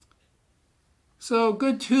So,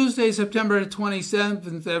 good Tuesday, September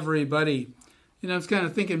 27th, everybody. I was kind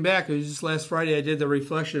of thinking back. It was just last Friday I did the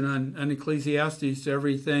reflection on Ecclesiastes to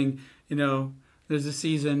everything. There's a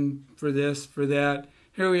season for this, for that.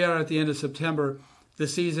 Here we are at the end of September, the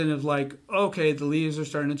season of okay, the leaves are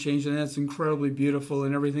starting to change, and that's incredibly beautiful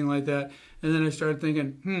and everything like that. And then I started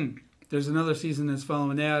thinking, there's another season that's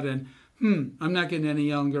following that, and I'm not getting any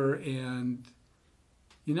younger, and,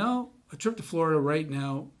 a trip to Florida right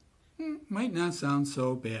now might not sound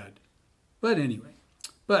so bad. But anyway,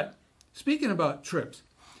 speaking about trips,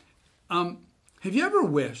 have you ever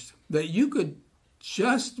wished that you could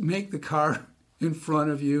just make the car in front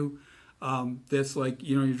of you that's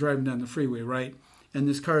you're driving down the freeway, right? And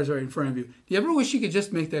this car is right in front of you. Do you ever wish you could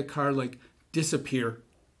just make that car disappear?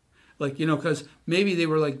 Because maybe they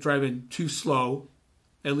were driving too slow,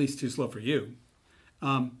 at least too slow for you.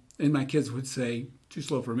 And my kids would say, too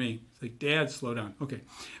slow for me. It's Dad, slow down. Okay.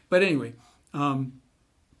 But anyway,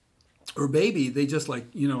 or maybe they just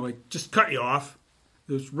just cut you off.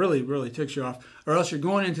 This really, really ticks you off. Or else you're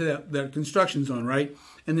going into that construction zone, right?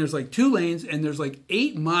 And there's 2 lanes, and there's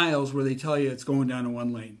 8 miles where they tell you it's going down in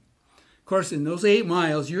 1 lane. Of course, in those 8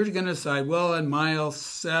 miles, you're going to decide, well, on mile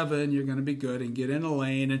 7, you're going to be good and get in a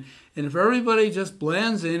lane. And if everybody just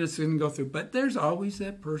blends in, it's going to go through. But there's always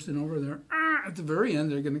that person over there. At the very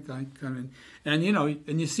end, they're going to come in. And,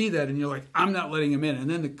 and you see that, and you're I'm not letting them in. And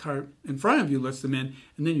then the car in front of you lets them in,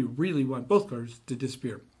 and then you really want both cars to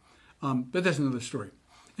disappear. But that's another story.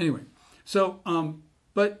 Anyway, so,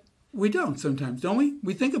 but we don't sometimes, don't we?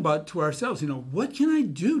 We think about to ourselves, what can I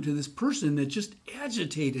do to this person that just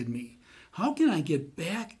agitated me? How can I get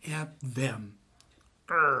back at them?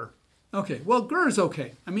 Grr. Okay, well, grr is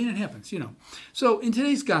okay. I mean, it happens, So in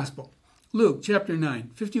today's gospel, Luke chapter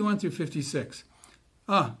 9, 51 through 56.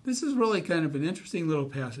 This is really kind of an interesting little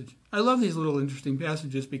passage. I love these little interesting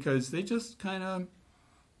passages because they just kind of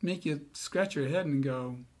make you scratch your head and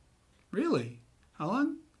go, really? How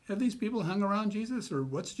long have these people hung around Jesus? Or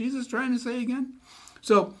what's Jesus trying to say again?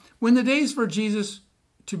 So when the days for Jesus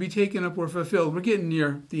to be taken up were fulfilled, we're getting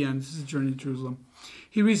near the end. This is a journey to Jerusalem.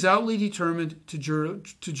 He resolutely determined to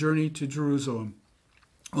journey to Jerusalem.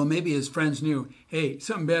 Well, maybe his friends knew, hey,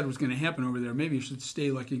 something bad was going to happen over there. Maybe you should stay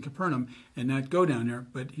in Capernaum and not go down there.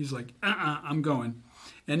 But he's I'm going.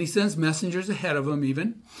 And he sends messengers ahead of him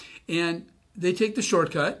even. And they take the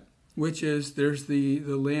shortcut, which is there's the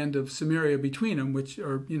land of Samaria between them, which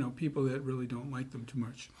are, people that really don't like them too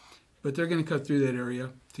much. But they're going to cut through that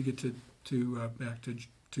area to get back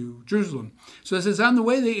to Jerusalem. So it says, on the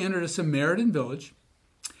way they entered a Samaritan village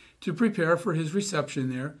to prepare for his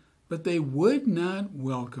reception there. But they would not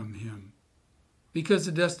welcome him because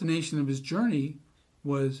the destination of his journey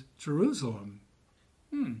was Jerusalem.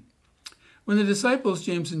 When the disciples,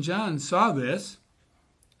 James and John, saw this,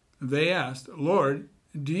 they asked, Lord,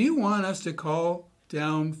 do you want us to call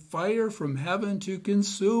down fire from heaven to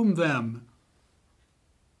consume them?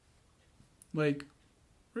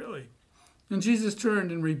 Really? And Jesus turned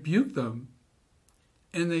and rebuked them,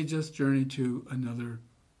 and they just journeyed to another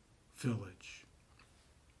village.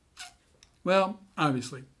 Well,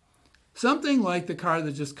 obviously, something like the car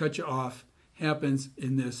that just cut you off happens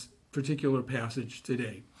in this particular passage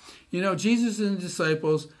today. Jesus and the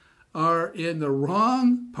disciples are in the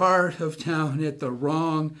wrong part of town at the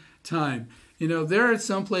wrong time. They're at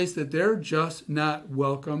some place that they're just not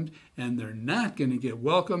welcomed, and they're not going to get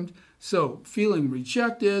welcomed. So, feeling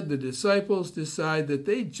rejected, the disciples decide that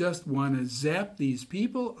they just want to zap these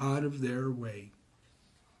people out of their way.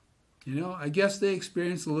 I guess they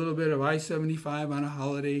experienced a little bit of I-75 on a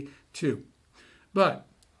holiday too.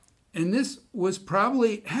 And this was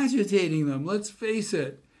probably agitating them, let's face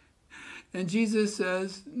it. And Jesus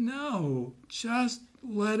says, no, just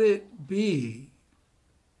let it be.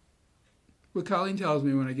 What Colleen tells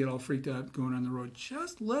me when I get all freaked out going on the road,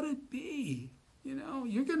 just let it be.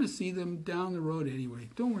 You're going to see them down the road anyway.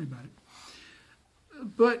 Don't worry about it.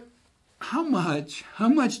 But how much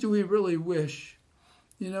do we really wish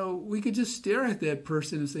we could just stare at that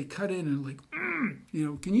person as they cut in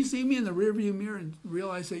and can you see me in the rearview mirror and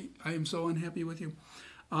realize that I am so unhappy with you?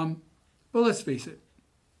 But let's face it.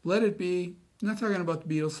 Let it be. I'm not talking about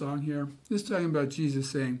the Beatles song here. Just talking about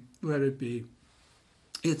Jesus saying, let it be.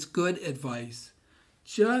 It's good advice.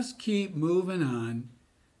 Just keep moving on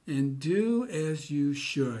and do as you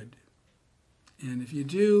should. And if you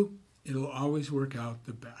do, it'll always work out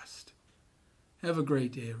the best. Have a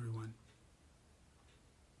great day, everyone.